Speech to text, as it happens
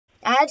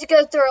I had to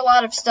go through a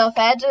lot of stuff.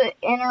 I had to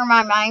enter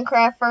my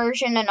Minecraft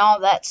version and all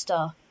that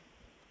stuff.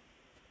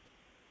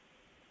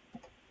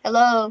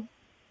 Hello?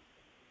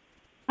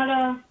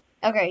 Hello.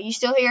 Okay, you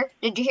still here?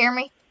 Did you hear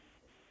me?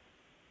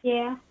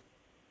 Yeah.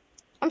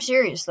 I'm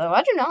serious, though.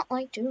 I do not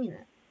like doing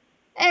that.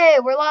 Hey,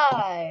 we're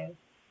live.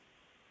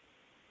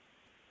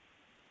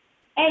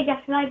 Hey,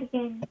 that's live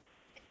again.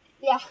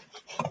 Yeah.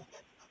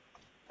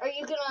 Are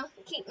you gonna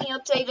keep me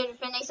updated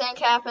if anything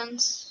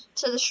happens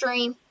to the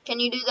stream? Can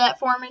you do that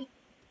for me?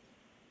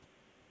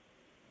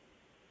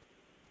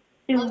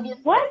 Logan?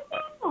 What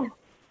now?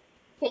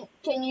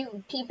 Can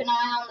you keep an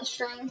eye on the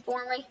stream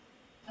for me?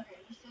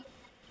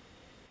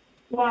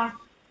 Why?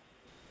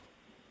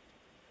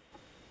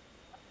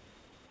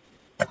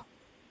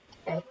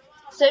 Okay.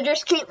 So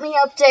just keep me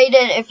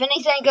updated. If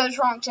anything goes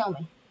wrong, tell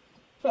me.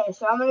 Okay,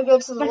 so I'm gonna go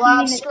to the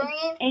live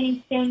screen,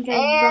 Anything goes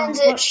and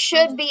wrong. it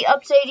should be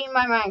updating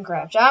my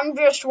Minecraft. I'm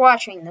just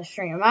watching the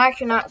stream. I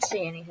cannot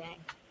see anything.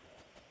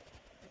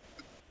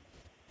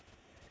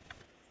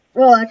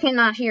 Well, I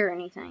cannot hear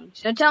anything.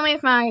 So tell me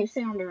if my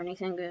sound or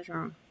anything goes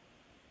wrong.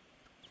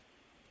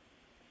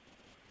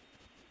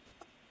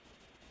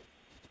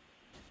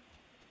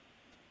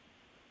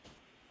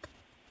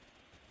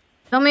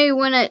 Tell me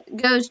when it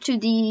goes to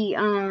the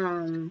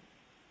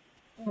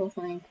little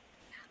thing.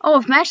 Oh,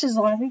 if Max is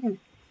alive, we can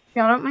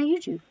shout out my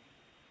YouTube.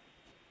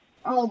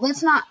 Oh,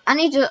 let's not. I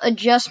need to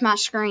adjust my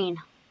screen.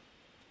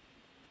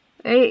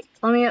 Wait,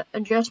 let me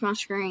adjust my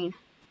screen.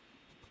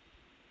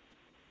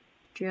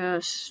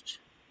 Just.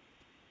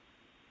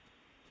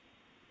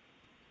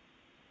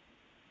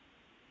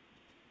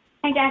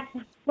 Hey,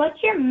 Jackson,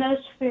 what's your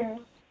most fear?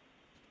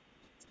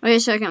 Wait a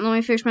second, let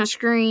me fix my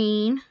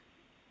screen.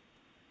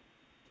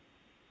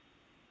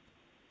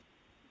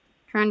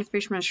 Trying to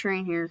fix my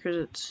screen here because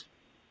it's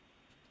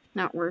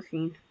not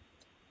working.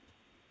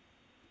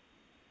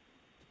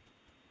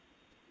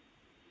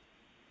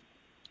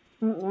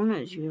 I don't want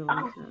it to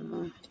like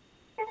that.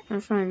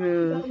 If I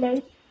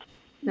go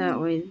that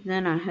way,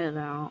 then I head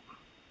out.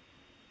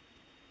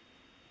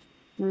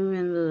 Move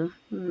in the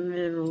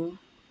middle.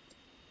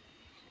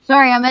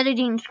 Sorry, I'm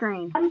editing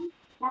screen. I'm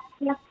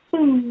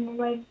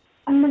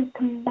gonna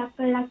come back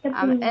like a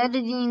I'm boom.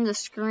 editing the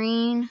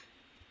screen.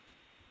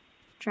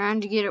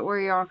 Trying to get it where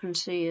y'all can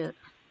see it.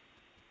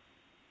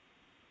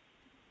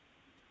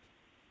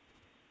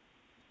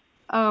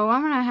 Oh,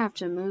 I'm gonna have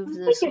to move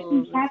this a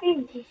little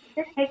bit.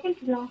 You're taking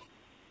too long.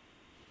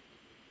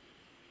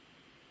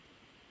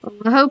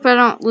 I hope I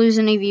don't lose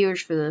any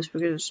viewers for this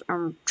because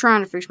I'm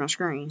trying to fix my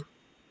screen.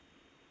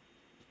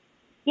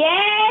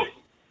 Yes!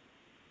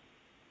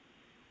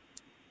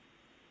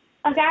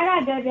 Okay, I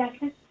gotta go,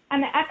 Jackson. I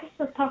mean, I can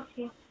still talk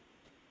to you.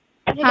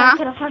 Huh?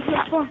 Can I talk to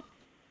you before?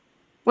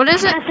 What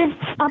is it? Jackson,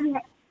 I'm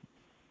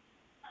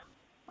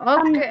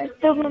Okay.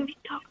 still gonna be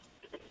talking.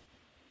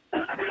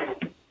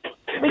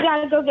 We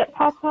gotta go get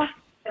Papa.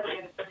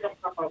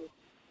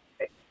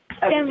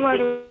 Then what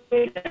do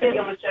we do?